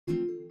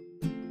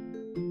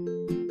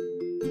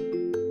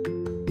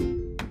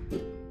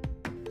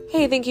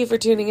Hey, thank you for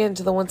tuning in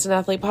to the Once an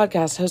Athlete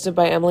podcast hosted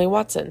by Emily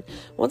Watson.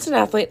 Once an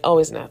athlete,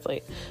 always an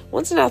athlete.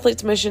 Once an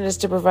Athlete's mission is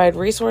to provide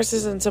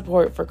resources and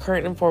support for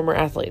current and former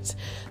athletes.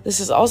 This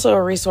is also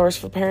a resource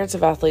for parents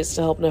of athletes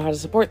to help know how to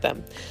support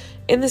them.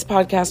 In this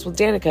podcast with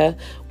Danika,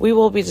 we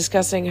will be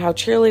discussing how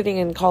cheerleading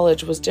in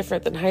college was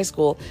different than high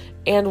school,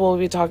 and we'll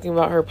be talking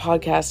about her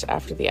podcast,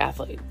 After the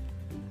Athlete.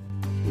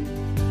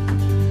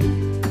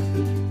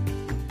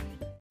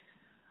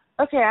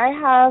 Okay, I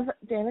have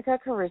Danika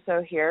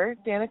Caruso here.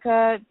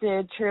 Danika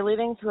did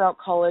cheerleading throughout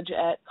college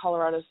at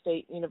Colorado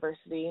State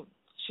University.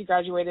 She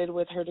graduated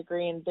with her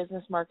degree in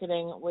business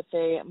marketing with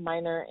a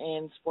minor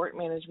in sport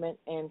management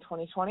in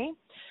 2020.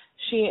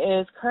 She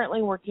is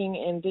currently working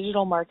in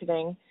digital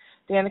marketing.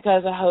 Danika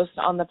is a host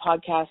on the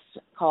podcast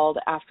called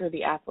After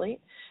the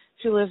Athlete.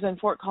 She lives in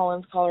Fort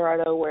Collins,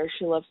 Colorado, where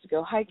she loves to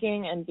go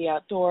hiking and be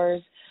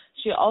outdoors.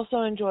 She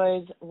also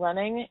enjoys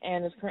running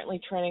and is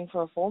currently training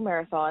for a full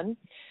marathon.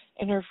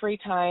 In her free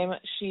time,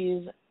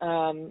 she's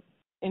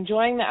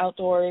enjoying the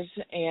outdoors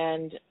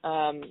and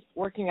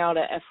working out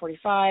at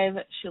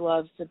F45. She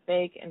loves to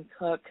bake and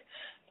cook,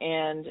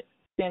 and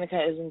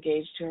Danika is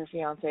engaged to her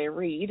fiance,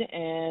 Reed,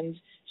 and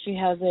she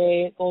has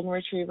a golden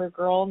retriever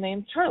girl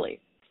named Charlie.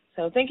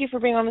 So thank you for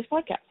being on this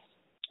podcast.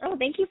 Oh,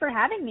 thank you for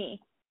having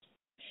me.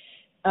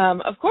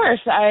 Of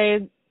course,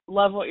 I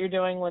love what you're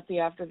doing with the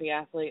After the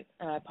Athlete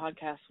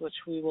podcast, which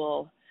we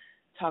will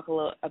talk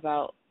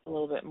about a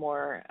little bit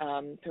more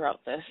throughout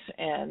this,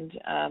 and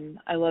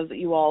I love that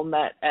you all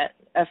met at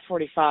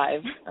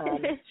F45.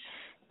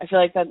 I feel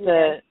like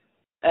that's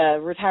a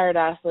retired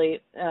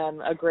athlete,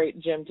 a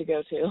great gym to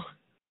go to.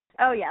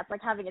 Oh yeah, it's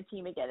like having a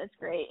team again. It's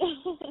great.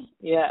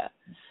 Yeah.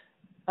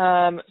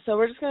 So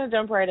we're just going to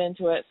jump right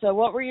into it. So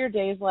what were your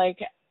days like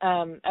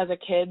as a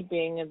kid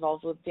being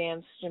involved with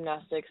dance,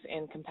 gymnastics,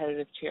 and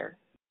competitive cheer?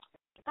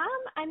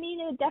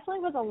 It definitely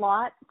was a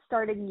lot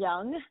starting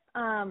young.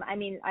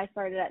 I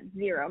started at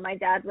 0. My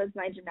dad was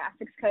my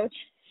gymnastics coach,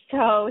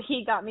 so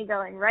he got me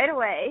going right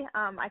away.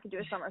 I could do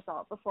a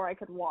somersault before I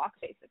could walk,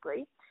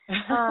 basically.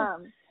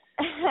 But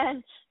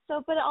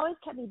it always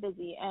kept me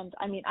busy, and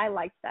I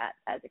liked that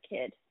as a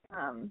kid.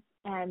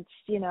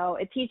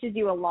 It teaches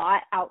you a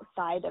lot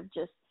outside of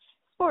just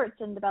sports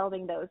and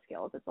developing those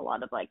skills. It's a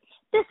lot of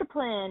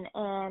discipline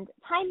and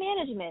time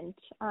management,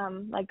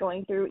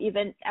 going through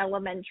even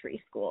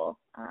elementary school.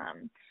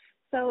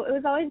 So it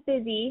was always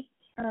busy,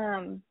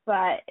 but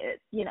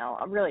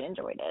I really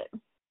enjoyed it.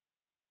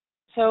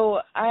 So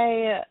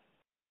I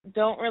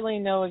don't really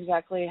know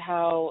exactly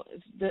how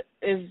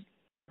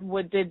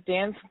did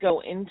dance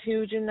go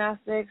into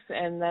gymnastics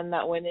and then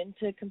that went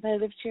into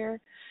competitive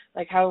cheer?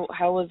 How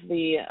was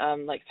the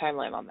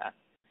timeline on that?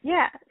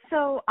 Yeah,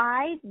 so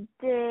I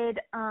did,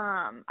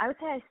 I would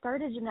say I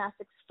started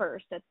gymnastics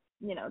first at,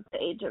 the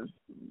age of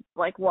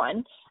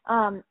 1.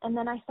 And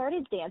then I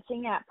started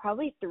dancing at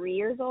probably 3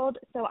 years old.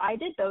 So I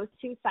did those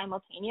two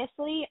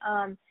simultaneously,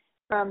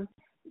 from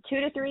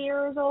 2 to 3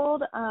 years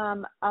old,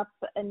 up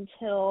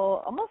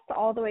until almost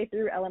all the way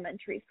through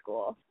elementary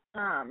school.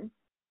 And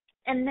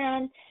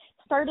then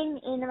starting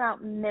in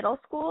about middle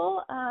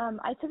school,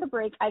 I took a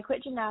break. I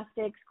quit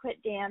gymnastics,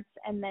 quit dance,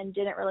 and then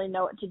didn't really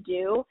know what to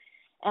do.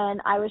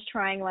 And I was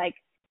trying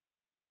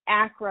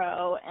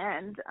acro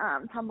and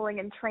tumbling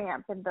and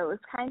tramp and those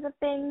kinds of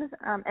things,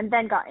 and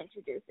then got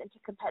introduced into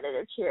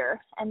competitive cheer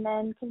and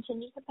then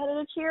continued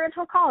competitive cheer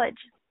until college.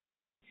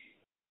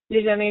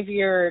 Did any of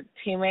your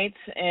teammates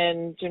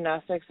in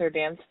gymnastics or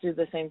dance do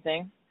the same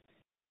thing?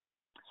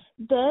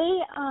 They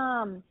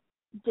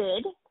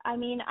did.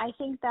 I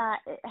think that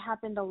it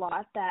happened a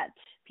lot that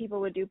people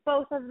would do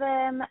both of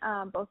them,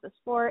 both the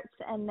sports,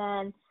 and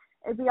then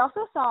we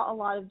also saw a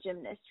lot of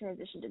gymnasts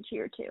transition to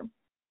cheer too.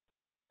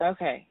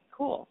 Okay,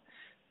 cool.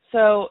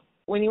 So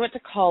when you went to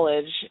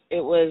college,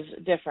 it was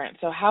different.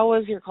 So how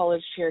was your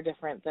college cheer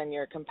different than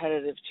your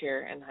competitive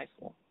cheer in high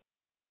school?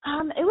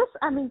 It was,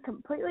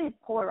 completely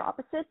polar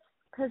opposites,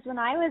 because when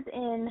I was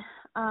in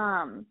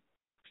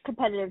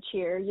competitive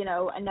cheer,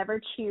 I never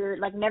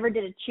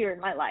did a cheer in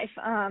my life.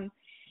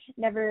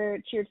 Never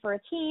cheered for a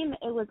team.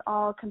 It was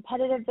all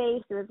competitive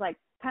based. It was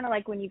kind of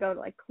like when you go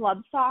to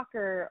club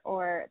soccer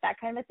or that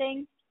kind of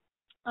thing.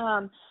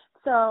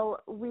 So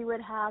we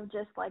would have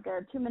just a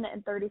 2-minute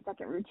and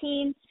 30-second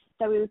routine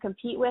that we would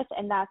compete with,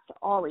 and that's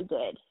all we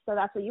did. So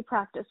that's what you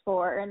practice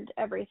for and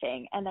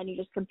everything, and then you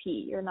just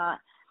compete. You're not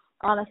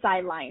on a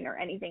sideline or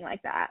anything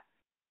like that.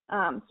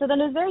 So then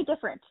it was very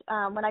different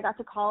when I got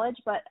to college,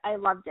 but I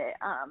loved it.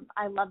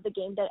 I loved the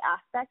game day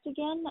aspect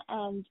again,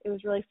 and it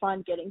was really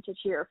fun getting to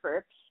cheer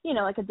for,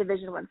 a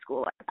Division I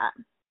school like that.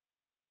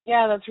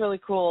 Yeah, that's really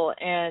cool.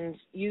 And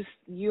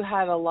you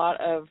had a lot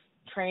of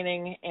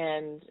training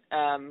and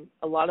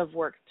a lot of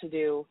work to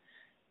do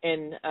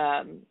in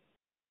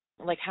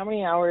how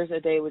many hours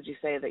a day would you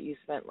say that you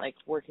spent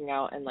working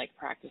out and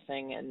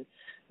practicing and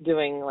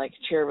doing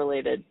cheer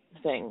related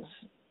things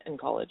in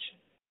college?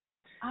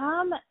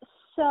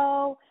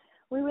 So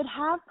we would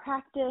have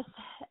practice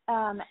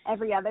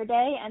every other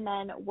day, and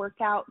then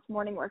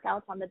morning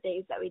workouts on the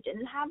days that we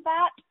didn't have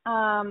that.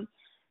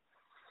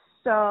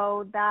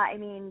 So that, I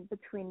mean,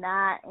 between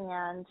that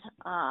and,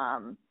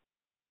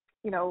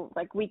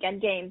 like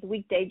weekend games,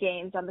 weekday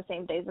games on the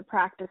same days of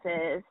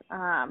practices,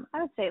 I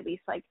would say at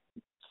least like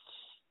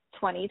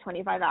 20,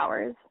 25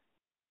 hours.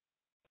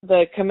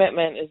 The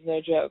commitment is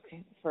no joke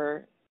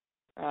for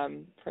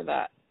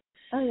that.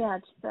 Oh yeah,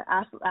 it's the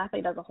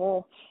athlete as a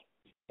whole.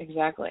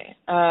 Exactly.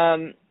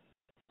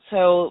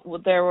 So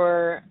there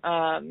were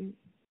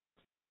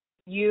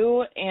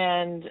you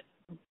and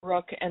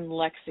Brooke and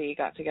Lexi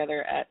got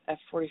together at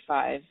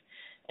F45,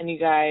 and you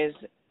guys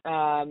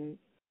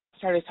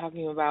started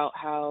talking about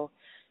how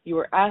you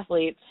were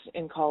athletes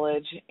in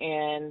college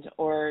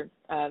or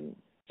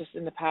just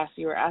in the past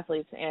you were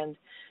athletes, and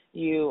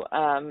you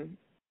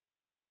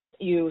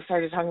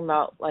started talking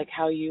about like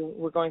how you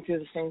were going through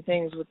the same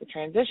things with the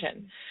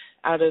transition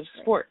out of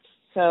sports.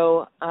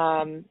 So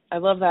I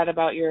love that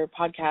about your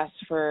podcast.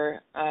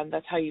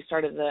 That's how you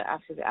started the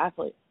After the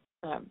Athlete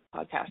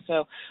podcast.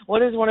 So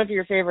what is one of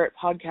your favorite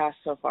podcasts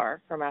so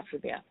far from After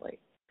the Athlete?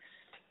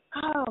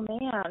 Oh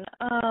man,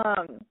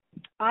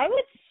 I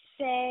would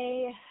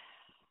say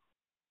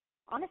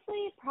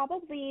honestly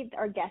probably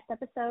our guest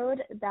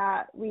episode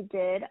that we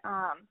did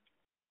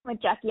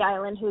with Jackie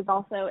Island, who's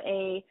also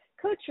a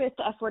coach with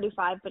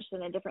F45, but she's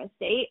in a different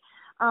state.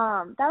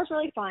 That was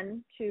really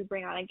fun to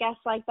bring on a guest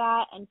like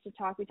that and to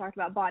talk. We talked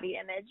about body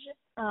image,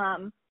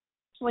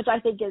 which I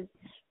think is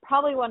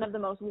probably one of the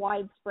most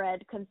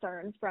widespread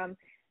concerns from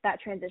that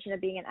transition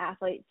of being an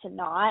athlete to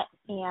not.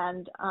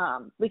 And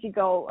we could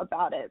go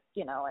about it,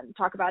 and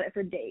talk about it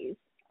for days.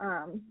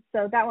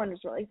 So that one was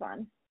really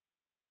fun.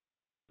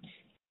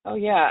 Oh,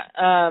 yeah.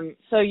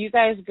 So you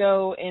guys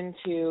go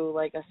into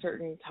like a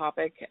certain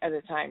topic at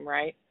a time,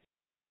 right?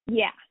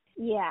 Yeah.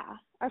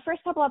 Our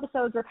first couple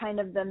episodes were kind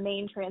of the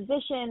main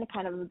transition,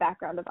 kind of the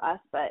background of us,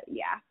 but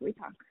yeah, we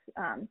talk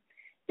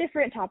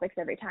different topics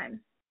every time.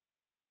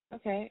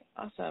 Okay,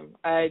 awesome.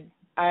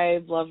 I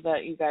love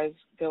that you guys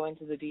go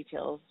into the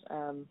details.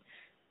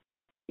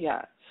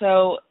 Yeah.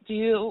 So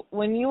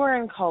when you were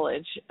in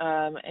college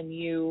and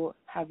you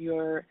have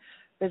your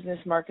business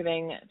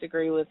marketing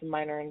degree with a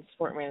minor in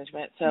sport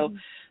management, so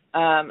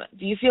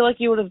do you feel like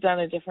you would have done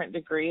a different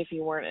degree if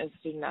you weren't a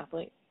student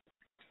athlete?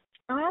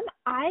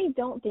 I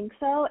don't think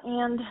so.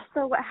 And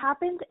so what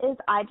happened is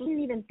I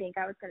didn't even think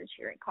I was going to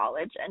cheer in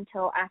college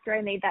until after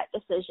I made that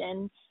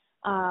decision.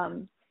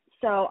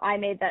 So I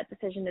made that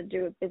decision to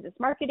do business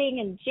marketing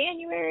in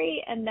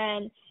January and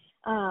then,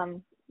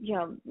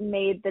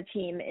 made the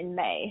team in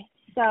May.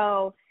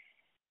 So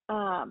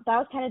that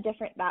was kind of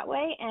different that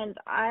way. And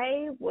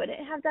I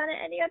wouldn't have done it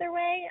any other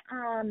way.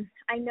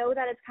 I know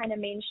that it's kind of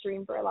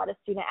mainstream for a lot of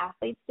student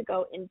athletes to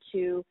go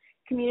into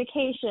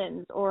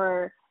communications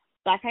or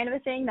that kind of a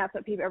thing. That's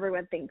what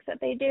everyone thinks that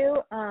they do.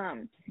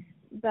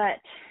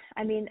 But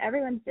I mean,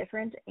 everyone's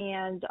different,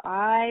 and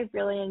I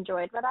really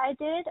enjoyed what I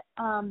did.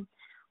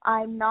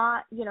 I'm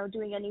not,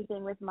 doing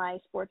anything with my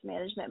sports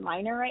management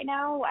minor right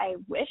now. I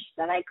wish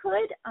that I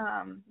could,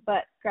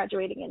 but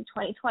graduating in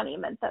 2020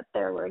 meant that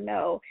there was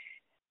no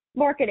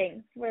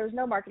marketing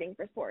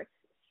for sports.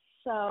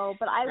 So,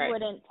 but I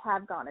wouldn't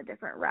have gone a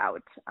different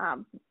route,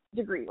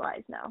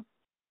 degree-wise, no.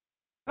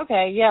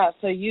 Okay, yeah.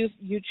 So you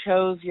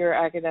chose your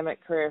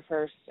academic career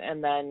first,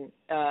 and then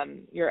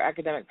your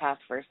academic path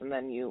first, and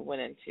then you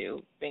went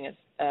into being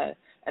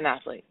an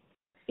athlete.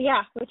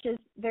 Yeah, which is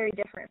very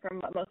different from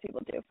what most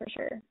people do, for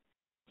sure.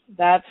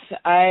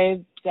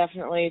 I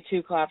definitely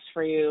 2 claps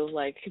for you.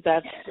 Like,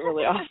 that's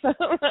really awesome.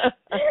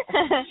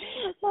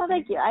 Well,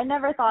 thank you. I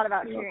never thought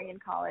about cheering in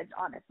college,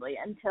 honestly,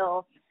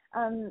 until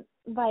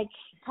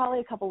probably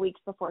a couple weeks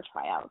before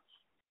tryouts.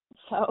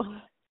 So.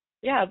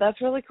 Yeah,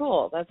 that's really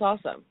cool. That's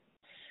awesome.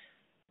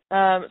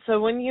 So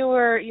when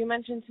you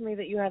mentioned to me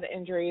that you had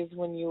injuries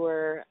when you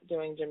were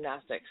doing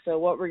gymnastics. So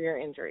what were your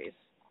injuries?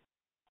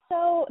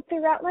 So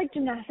throughout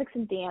gymnastics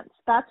and dance,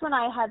 that's when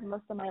I had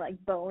most of my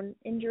bone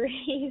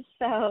injuries.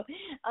 So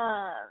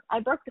I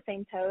broke the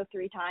same toe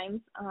 3 times,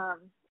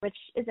 which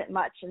isn't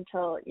much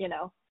until,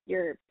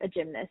 you're a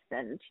gymnast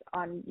and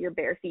on your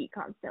bare feet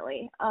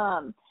constantly.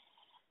 And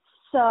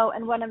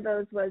one of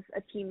those was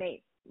a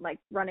teammate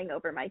running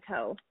over my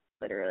toe,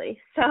 literally.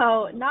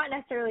 So not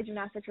necessarily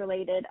gymnastics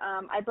related.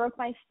 I broke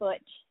my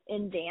foot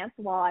in dance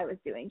while I was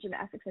doing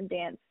gymnastics and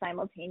dance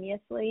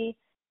simultaneously.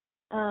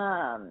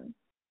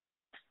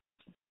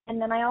 And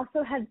then I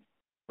also had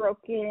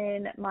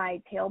broken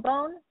my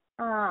tailbone.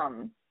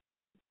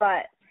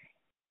 But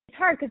it's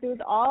hard because it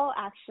was all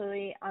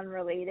actually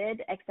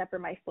unrelated except for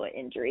my foot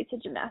injury to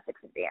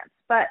gymnastics and dance.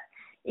 But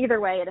either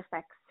way, it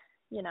affects,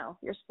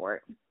 your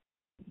sport.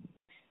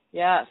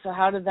 Yeah. So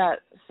how did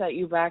that set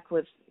you back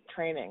with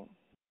training?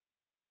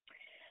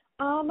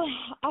 I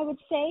would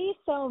say,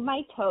 so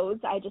my toes,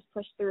 I just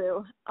pushed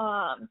through.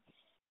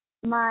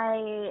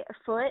 My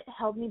foot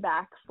held me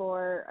back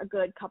for a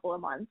good couple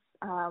of months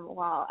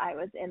while I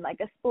was in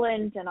a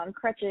splint and on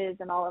crutches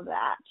and all of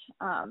that.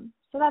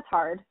 So that's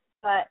hard.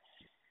 But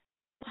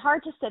it's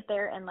hard to sit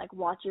there and like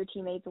watch your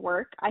teammates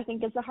work. I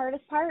think is the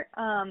hardest part.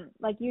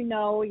 Like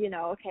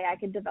okay, I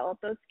can develop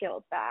those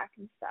skills back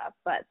and stuff,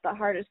 but the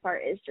hardest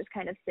part is just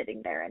kind of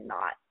sitting there and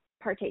not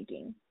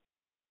partaking.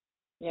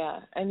 Yeah,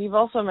 and you've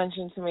also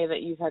mentioned to me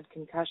that you've had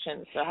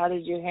concussions. So how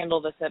did you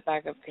handle the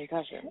setback of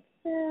concussion?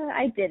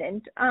 I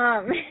didn't.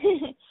 Oh.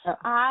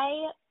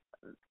 I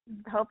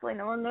hopefully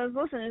no one knows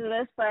listening to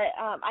this, but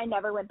I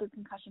never went through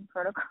concussion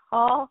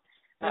protocol.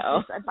 Which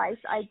is advice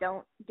I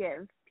don't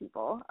give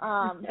people.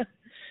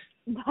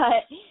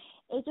 But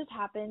it just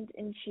happened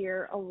in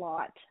cheer a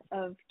lot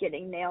of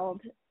getting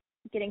nailed,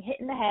 getting hit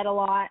in the head a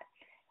lot,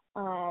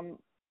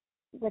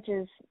 which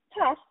is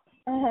tough.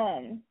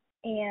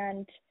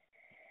 And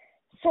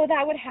so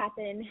that would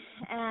happen.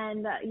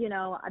 And,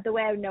 the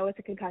way I would know it's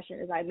a concussion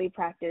is I'd leave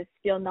practice,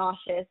 feel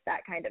nauseous,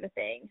 that kind of a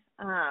thing.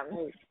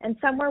 And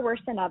some were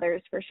worse than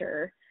others for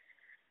sure.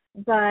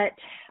 But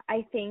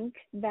I think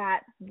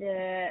that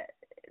the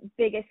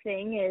biggest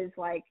thing is,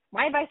 like,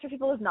 my advice for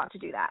people is not to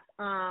do that.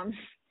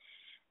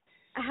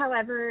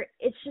 However,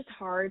 it's just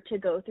hard to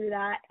go through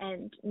that,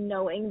 and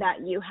knowing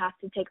that you have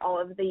to take all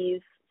of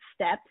these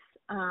steps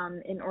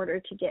in order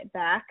to get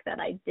back that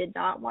I did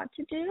not want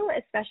to do,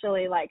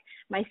 especially like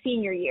my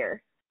senior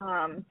year.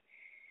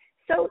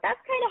 So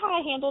that's kind of how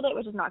I handled it,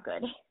 which is not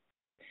good.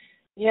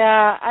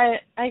 Yeah,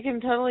 I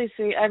can totally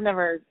see. I've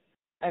never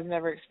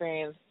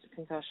experienced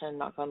concussion,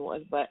 knock on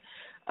wood, but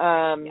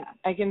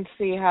I can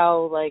see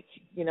how, like,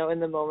 in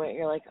the moment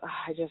you're like, oh,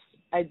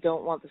 I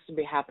don't want this to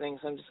be happening,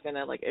 so I'm just going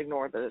to, like,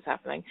 ignore that it's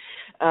happening.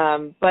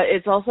 But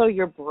it's also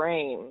your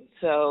brain,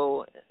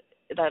 so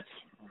that's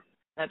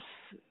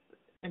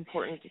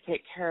important to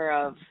take care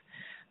of.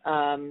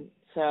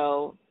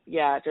 So,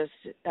 yeah, just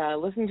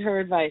listen to her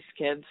advice,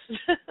 kids.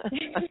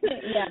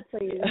 Yeah,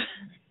 please.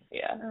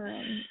 Yeah.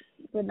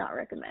 Would not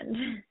recommend.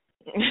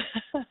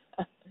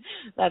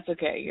 That's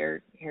okay.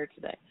 You're here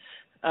today.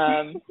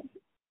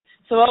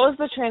 So what was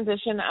the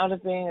transition out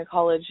of being a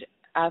college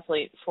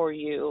athlete for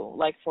you,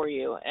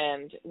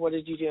 and what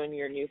did you do in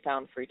your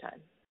newfound free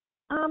time?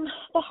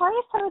 The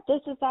hardest part of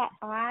this is that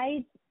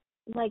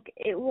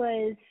it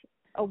was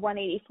a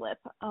 180 flip.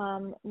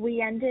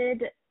 We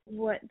ended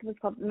what was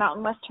called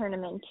Mountain West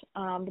Tournament,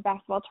 the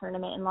basketball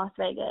tournament in Las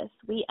Vegas.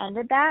 We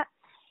ended that,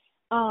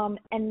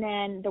 and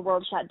then the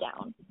world shut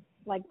down,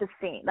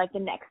 the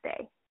next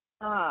day.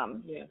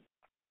 Yeah.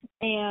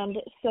 And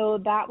so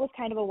that was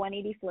kind of a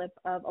 180 flip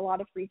of a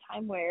lot of free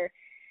time where,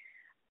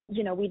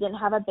 we didn't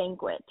have a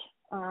banquet.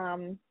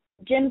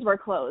 Gyms were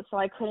closed, so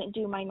I couldn't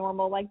do my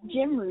normal,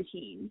 gym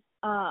routine.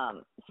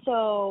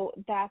 So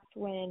that's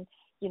when,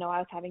 I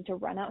was having to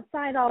run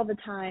outside all the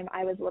time.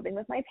 I was living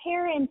with my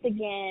parents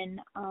again,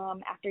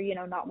 after,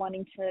 not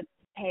wanting to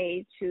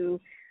pay to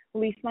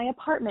lease my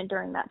apartment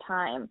during that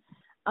time.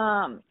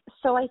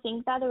 So I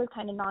think that it was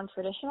kind of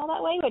non-traditional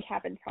that way, which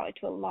happens probably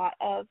to a lot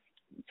of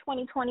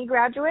 2020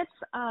 graduates.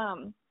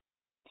 And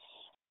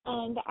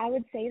I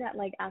would say that,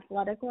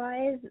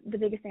 athletic-wise, the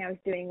biggest thing I was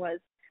doing was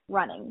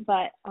running,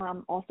 but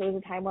also it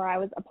was a time where I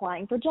was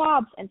applying for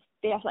jobs and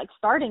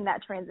starting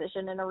that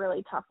transition in a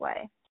really tough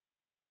way.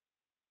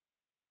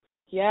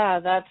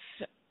 Yeah, that's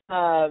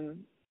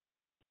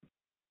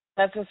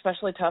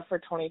especially tough for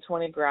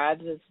 2020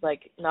 grads. It's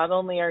like not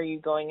only are you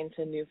going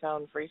into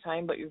newfound free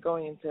time, but you're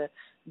going into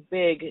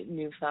big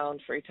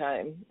newfound free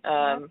time.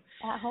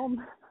 At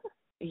home.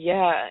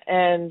 Yeah,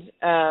 and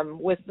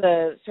with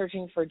the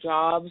searching for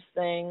jobs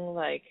thing,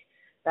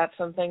 that's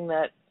something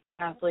that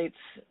athletes,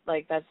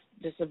 that's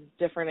just a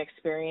different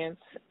experience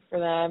for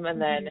them.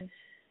 And then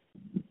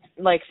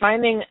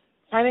finding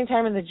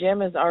time in the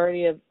gym is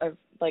already a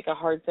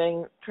hard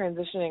thing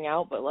transitioning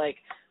out, but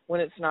when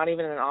it's not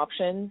even an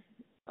option,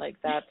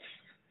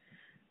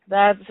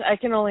 that's I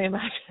can only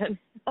imagine.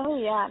 Oh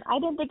yeah, I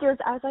didn't think it was.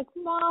 I was like,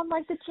 Mom,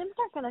 the gyms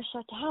aren't gonna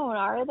shut down,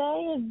 are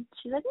they? And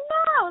she's like,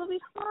 No, it'll be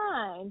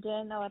fine.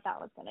 Didn't know what that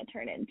was gonna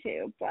turn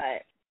into,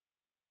 but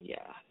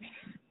yeah.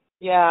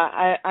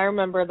 I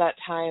remember that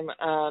time.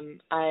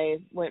 I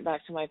went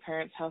back to my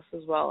parents' house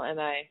as well, and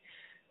I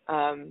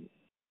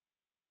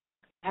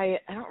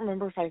don't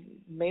remember if I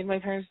made my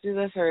parents do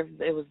this or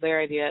if it was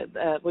their idea.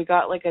 We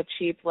got a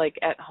cheap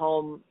at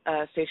home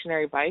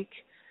stationary bike.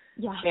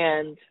 Yeah.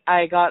 And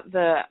I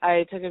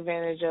took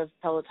advantage of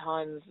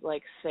Peloton's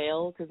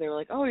sale because they were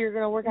like, oh, you're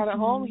gonna work out at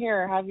home,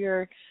 here,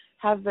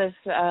 have this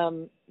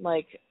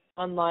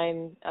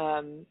online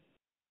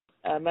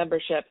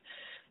membership,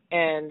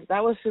 and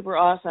that was super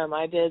awesome.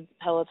 I did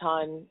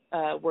Peloton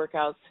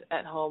workouts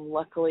at home.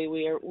 Luckily,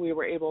 we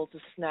were able to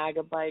snag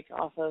a bike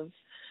off of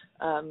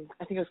I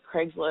think it was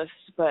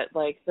Craigslist, but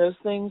those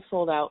things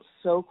sold out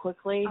so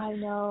quickly. I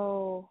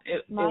know.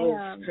 It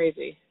was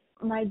crazy.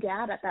 My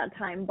dad at that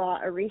time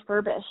bought a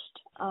refurbished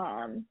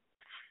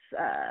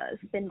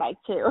spin bike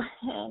too,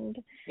 and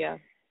yeah,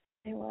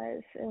 it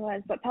was.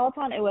 But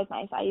Peloton, it was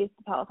nice. I used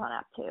the Peloton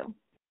app too.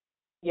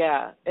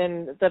 Yeah,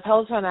 and the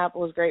Peloton app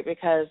was great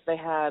because they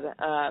had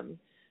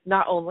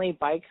not only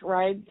bike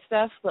ride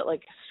stuff but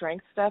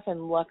strength stuff,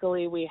 and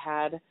luckily we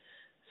had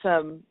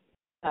some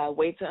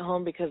weights at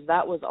home, because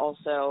that was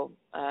also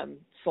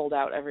sold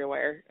out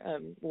everywhere.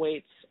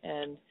 Weights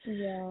and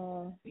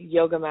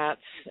yoga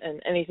mats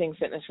and anything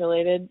fitness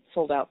related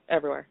sold out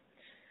everywhere.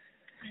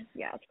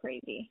 Yeah, it's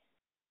crazy.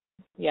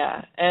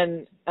 Yeah,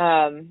 and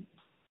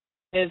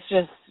it's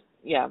just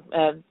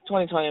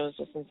 2020 was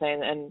just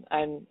insane, and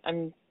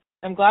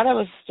I'm glad I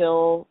was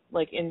still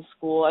like in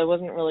school. I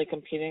wasn't really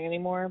competing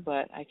anymore,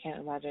 but I can't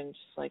imagine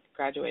just like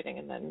graduating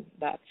and then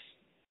that's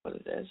what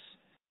it is.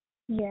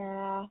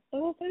 Yeah, it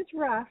was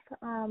rough,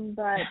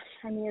 but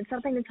I mean, it's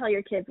something to tell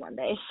your kids one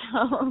day.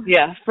 So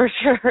yeah, for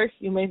sure,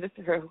 you made it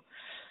through.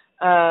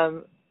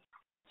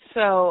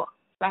 So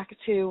back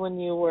to when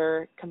you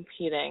were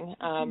competing.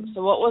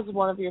 So what was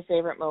one of your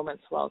favorite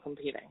moments while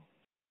competing?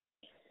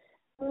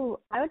 Oh,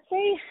 I would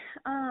say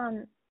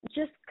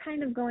just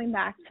kind of going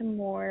back to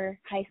more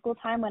high school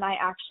time when I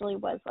actually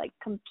was like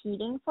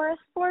competing for a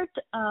sport,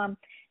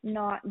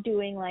 not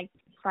doing like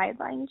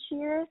sideline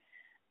cheer.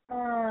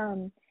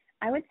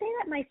 I would say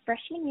that my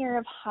freshman year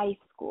of high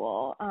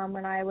school,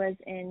 when I was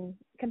in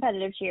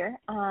competitive cheer,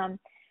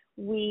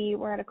 we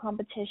were at a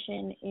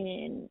competition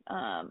in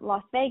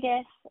Las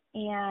Vegas,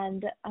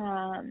 and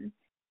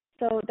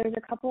so there's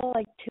a couple,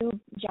 like two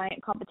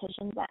giant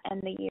competitions that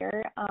end the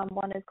year.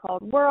 One is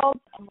called Worlds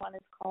and one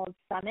is called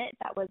Summit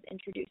that was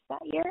introduced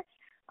that year.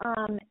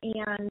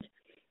 And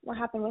what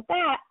happened with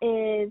that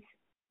is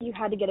you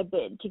had to get a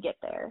bid to get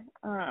there.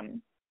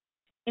 And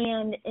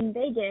in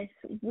Vegas,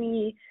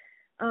 we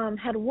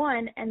had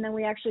won, and then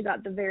we actually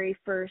got the very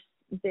first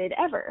bid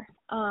ever.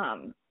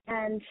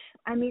 And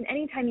I mean,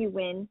 anytime you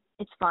win,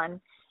 it's fun.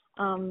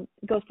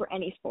 Goes for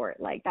any sport.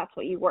 Like, that's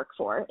what you work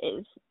for,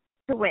 is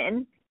to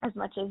win, as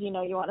much as, you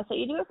know, you want to say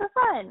you do it for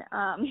fun.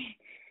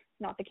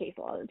 Not the case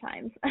a lot of the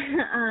times.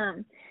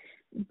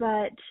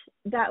 But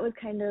that was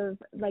kind of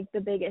like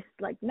the biggest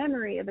like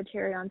memory of a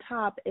cherry on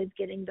top, is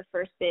getting the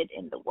first bid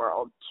in the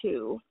world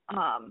to,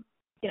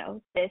 you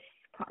know, this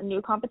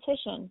new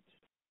competition.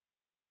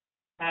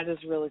 That is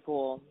really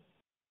cool.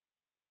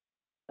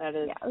 That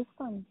is. Yeah, it was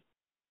fun.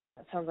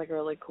 That sounds like a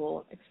really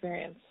cool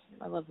experience.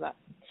 I love that.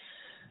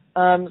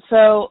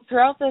 So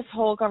throughout this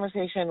whole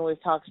conversation,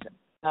 we've talked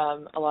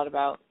a lot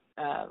about,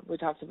 we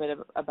talked a bit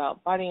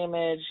about body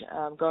image,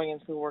 going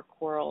into the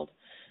work world,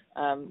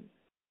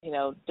 you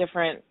know,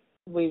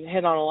 we've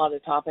hit on a lot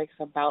of topics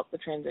about the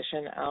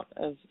transition out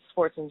of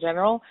sports in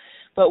general,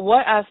 but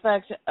what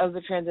aspect of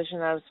the transition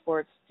out of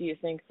sports do you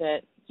think that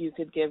you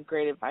could give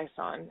great advice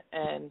on?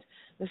 And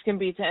this can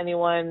be to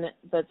anyone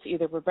that's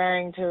either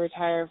preparing to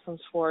retire from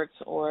sports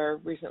or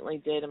recently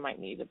did and might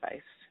need advice.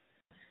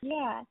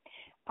 Yeah,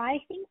 I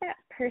think that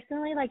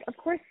personally, like, of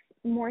course,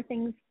 more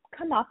things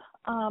come up,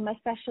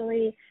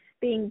 especially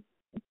being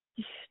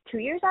 2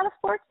 years out of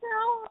sports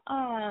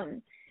now.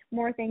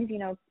 More things, you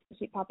know,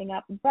 keep popping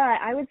up. But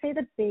I would say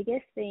the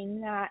biggest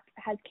thing that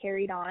has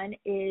carried on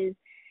is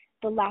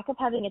the lack of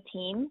having a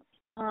team.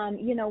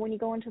 You know, when you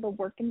go into the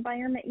work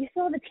environment, you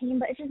still have a team,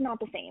 but it's just not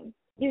the same.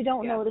 You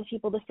don't know the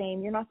people the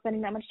same. You're not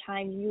spending that much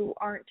time. You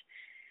aren't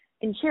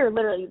in cheer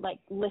literally like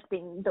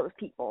lifting those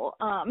people.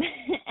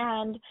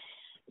 And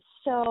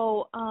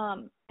so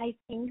I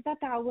think that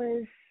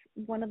was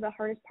one of the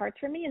hardest parts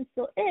for me, and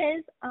still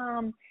is.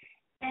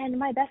 And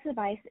my best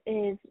advice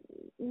is,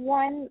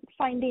 one,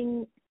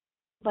 finding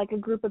like a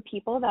group of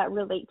people that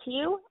relate to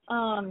you.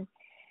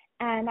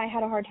 And I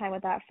had a hard time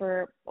with that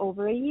for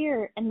over a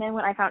year. And then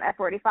when I found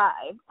F45,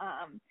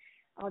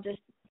 I'll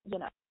just, you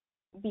know,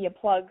 be a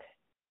plug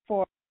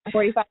for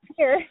F45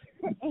 here.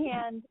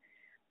 And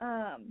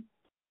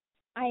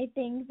I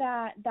think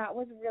that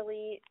was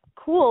really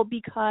cool,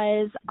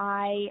 because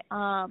I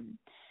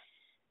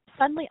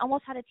suddenly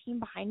almost had a team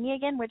behind me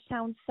again, which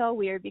sounds so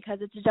weird because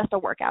it's just a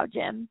workout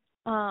gym.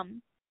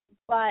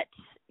 But,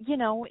 you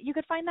know, you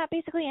could find that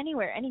basically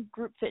anywhere, any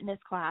group fitness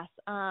class.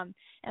 And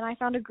I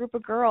found a group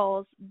of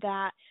girls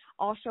that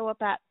all show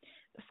up at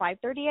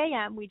 5:30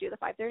 a.m. We do the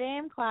 5:30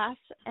 a.m. class,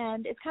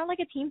 and it's kind of like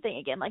a team thing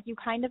again. Like, you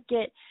kind of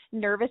get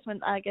nervous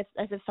when, I guess,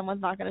 as if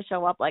someone's not going to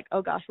show up, like,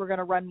 oh gosh, we're going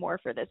to run more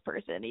for this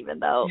person, even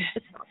though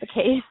it's not the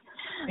case.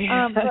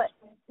 But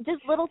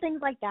just little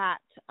things like that,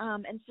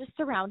 and just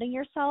surrounding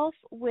yourself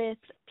with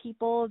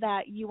people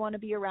that you want to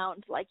be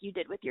around, like you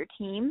did with your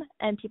team,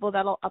 and people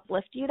that'll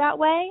uplift you that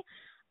way,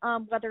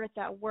 whether it's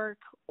at work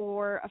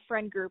or a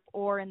friend group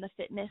or in the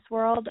fitness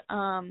world.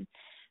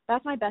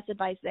 That's my best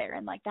advice there,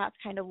 and like that's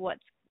kind of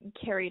what's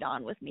carried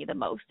on with me the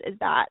most, is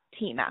that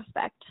team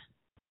aspect.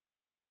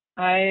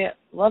 I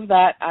love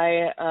that.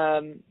 I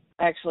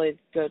actually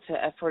go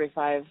to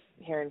F45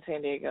 here in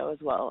San Diego as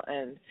well,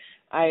 and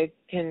I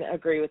can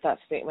agree with that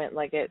statement.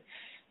 Like, it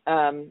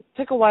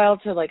took a while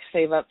to like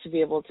save up to be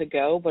able to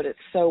go, but it's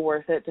so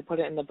worth it to put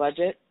it in the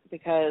budget,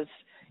 because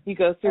you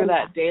go through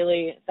that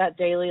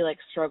daily like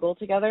struggle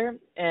together,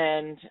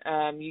 and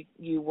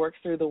you work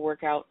through the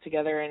workout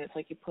together, and it's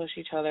like you push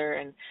each other,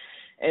 and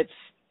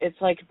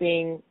it's like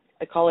being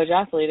a college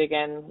athlete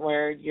again,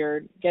 where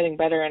you're getting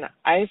better. And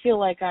I feel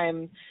like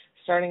I'm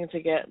starting to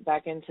get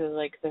back into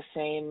like the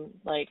same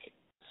like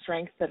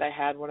strength that I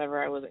had whenever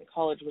I was in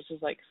college, which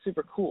is like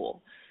super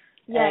cool.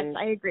 Yes,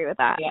 I agree with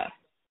that. Yeah.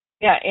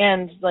 Yeah,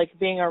 and like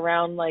being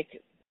around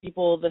like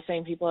the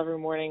same people every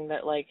morning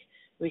that like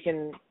we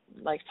can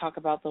like talk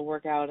about the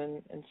workout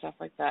and stuff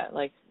like that,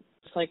 like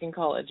just like in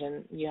college,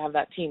 and you have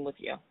that team with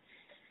you.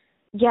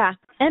 Yeah,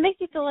 and it makes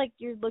you feel like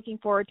you're looking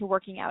forward to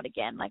working out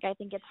again. Like, I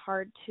think it's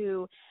hard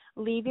to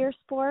leave your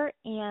sport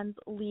and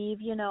leave,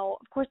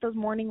 of course those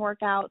morning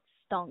workouts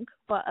stunk,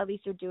 but at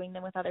least you're doing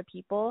them with other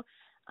people.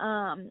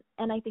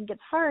 And I think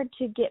it's hard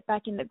to get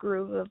back in the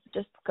groove of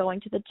just going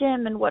to the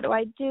gym and what do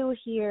I do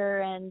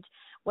here and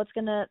what's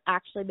going to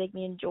actually make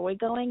me enjoy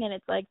going. And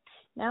it's like,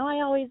 now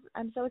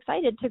I'm so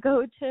excited to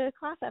go to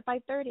class at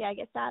 5:30. I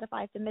get sad if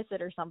I have to miss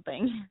it or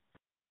something.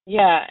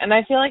 Yeah, and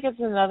I feel like it's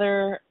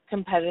another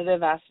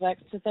competitive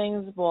aspect to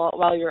things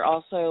while you're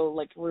also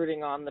like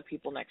rooting on the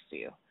people next to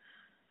you.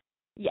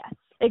 Yes,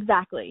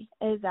 exactly.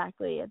 It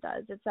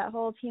does. It's that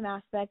whole team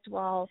aspect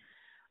while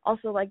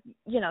also like,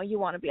 you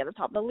want to be at the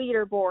top of the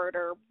leaderboard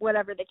or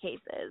whatever the case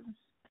is.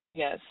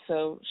 Yes,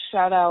 so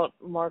shout out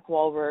Mark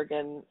Wahlberg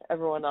and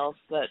everyone else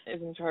that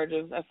is in charge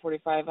of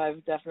F45.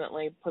 I've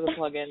definitely put a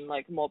plug in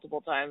like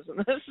multiple times in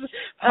this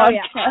podcast. Oh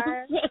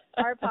yeah,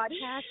 our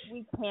podcast,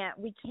 we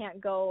can't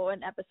go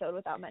an episode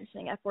without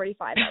mentioning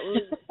F45 at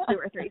least 2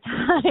 or 3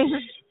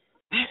 times.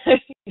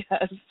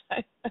 Yes,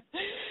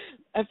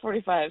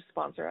 F45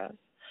 sponsor us.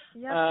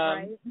 Yep,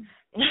 right.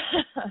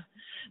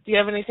 Do you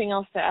have anything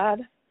else to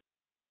add?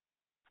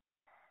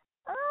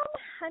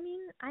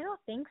 I don't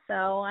think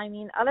so.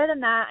 Other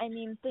than that,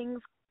 things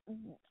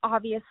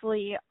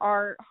obviously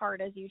are hard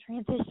as you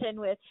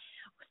transition with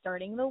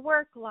starting the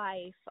work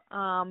life,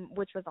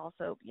 which was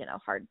also,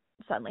 hard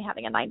suddenly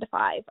having a 9 to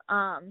 5.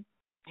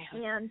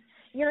 And,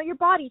 your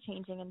body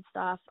changing and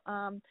stuff.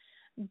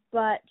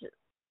 But,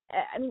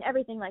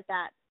 everything like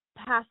that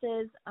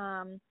passes.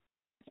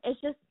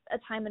 It's just a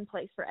time and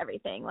place for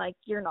everything. Like,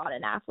 you're not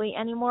an athlete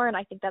anymore, and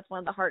I think that's one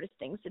of the hardest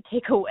things to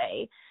take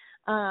away.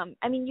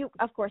 You,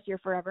 of course, you're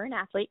forever an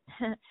athlete,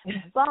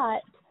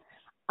 but,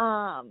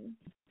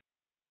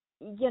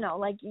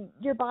 like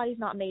your body's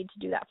not made to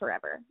do that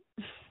forever.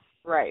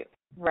 Right.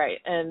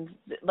 And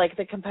like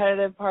the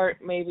competitive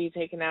part may be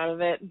taken out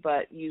of it,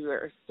 but you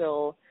are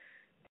still,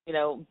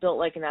 built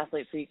like an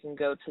athlete so you can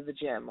go to the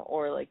gym,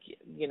 or like,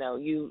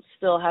 you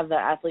still have the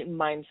athlete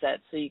mindset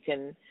so you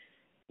can,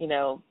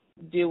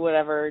 do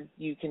whatever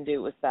you can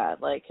do with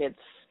that. Like it's,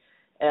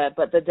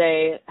 but the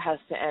day has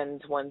to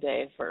end one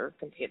day for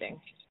competing.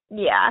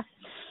 Yeah.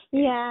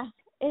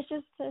 It's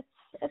just,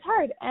 it's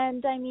hard.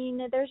 And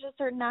there's just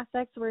certain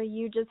aspects where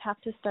you just have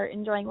to start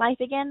enjoying life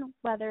again,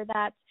 whether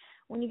that's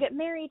when you get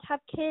married, have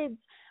kids,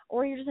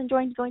 or you're just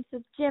enjoying going to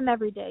the gym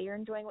every day. You're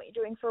enjoying what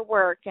you're doing for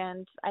work.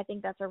 And I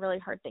think that's a really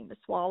hard thing to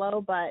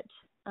swallow, but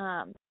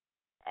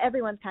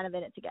everyone's kind of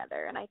in it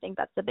together. And I think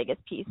that's the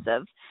biggest piece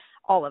of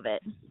all of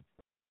it.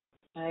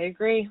 I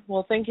agree.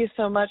 Well, thank you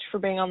so much for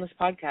being on this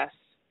podcast.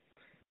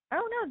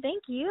 Oh, no,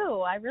 thank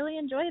you. I really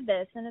enjoyed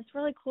this, and it's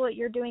really cool what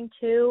you're doing,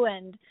 too.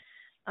 And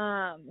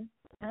I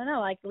don't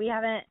know, like we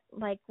haven't,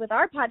 like with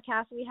our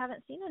podcast, we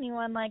haven't seen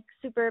anyone like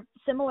super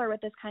similar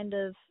with this kind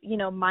of,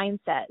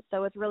 mindset.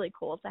 So it's really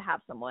cool to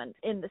have someone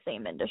in the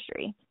same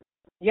industry.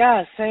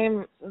 Yeah,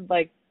 same,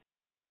 like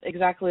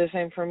exactly the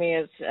same for me.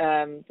 It's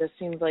this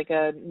seems like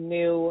a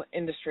new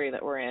industry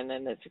that we're in,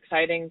 and it's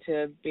exciting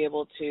to be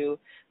able to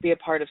be a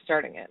part of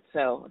starting it.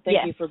 So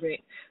thank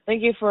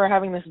you for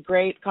having this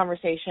great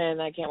conversation.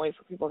 I can't wait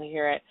for people to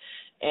hear it,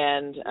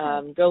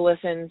 and go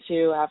listen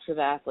to After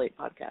the Athlete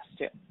podcast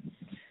too.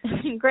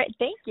 Great,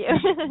 thank you.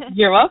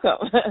 You're welcome.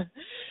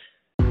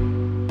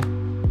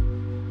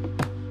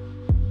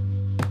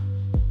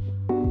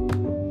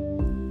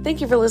 Thank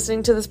you for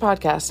listening to this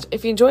podcast.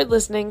 If you enjoyed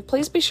listening,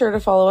 please be sure to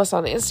follow us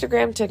on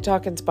Instagram,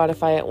 TikTok, and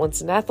Spotify at Once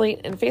an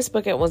Athlete, and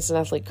Facebook at Once an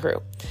Athlete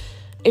Crew.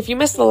 If you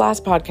missed the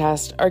last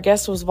podcast, our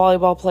guest was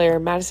volleyball player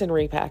Madison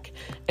Repack.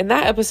 In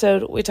that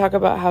episode, we talk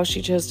about how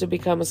she chose to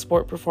become a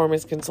sport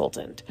performance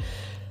consultant.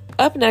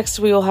 Up next,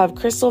 we will have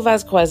Crystal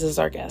Vasquez as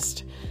our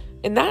guest.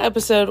 In that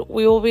episode,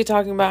 we will be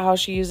talking about how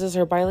she uses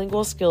her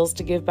bilingual skills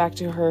to give back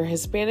to her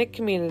Hispanic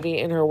community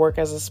in her work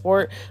as a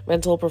sport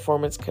mental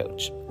performance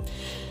coach.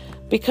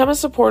 Become a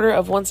supporter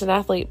of Once an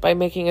Athlete by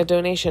making a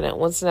donation at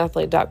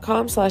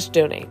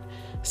onceanathlete.com/donate.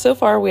 So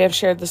far, we have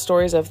shared the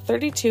stories of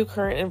 32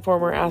 current and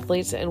former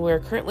athletes, and we are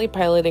currently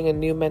piloting a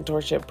new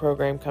mentorship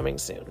program coming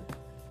soon.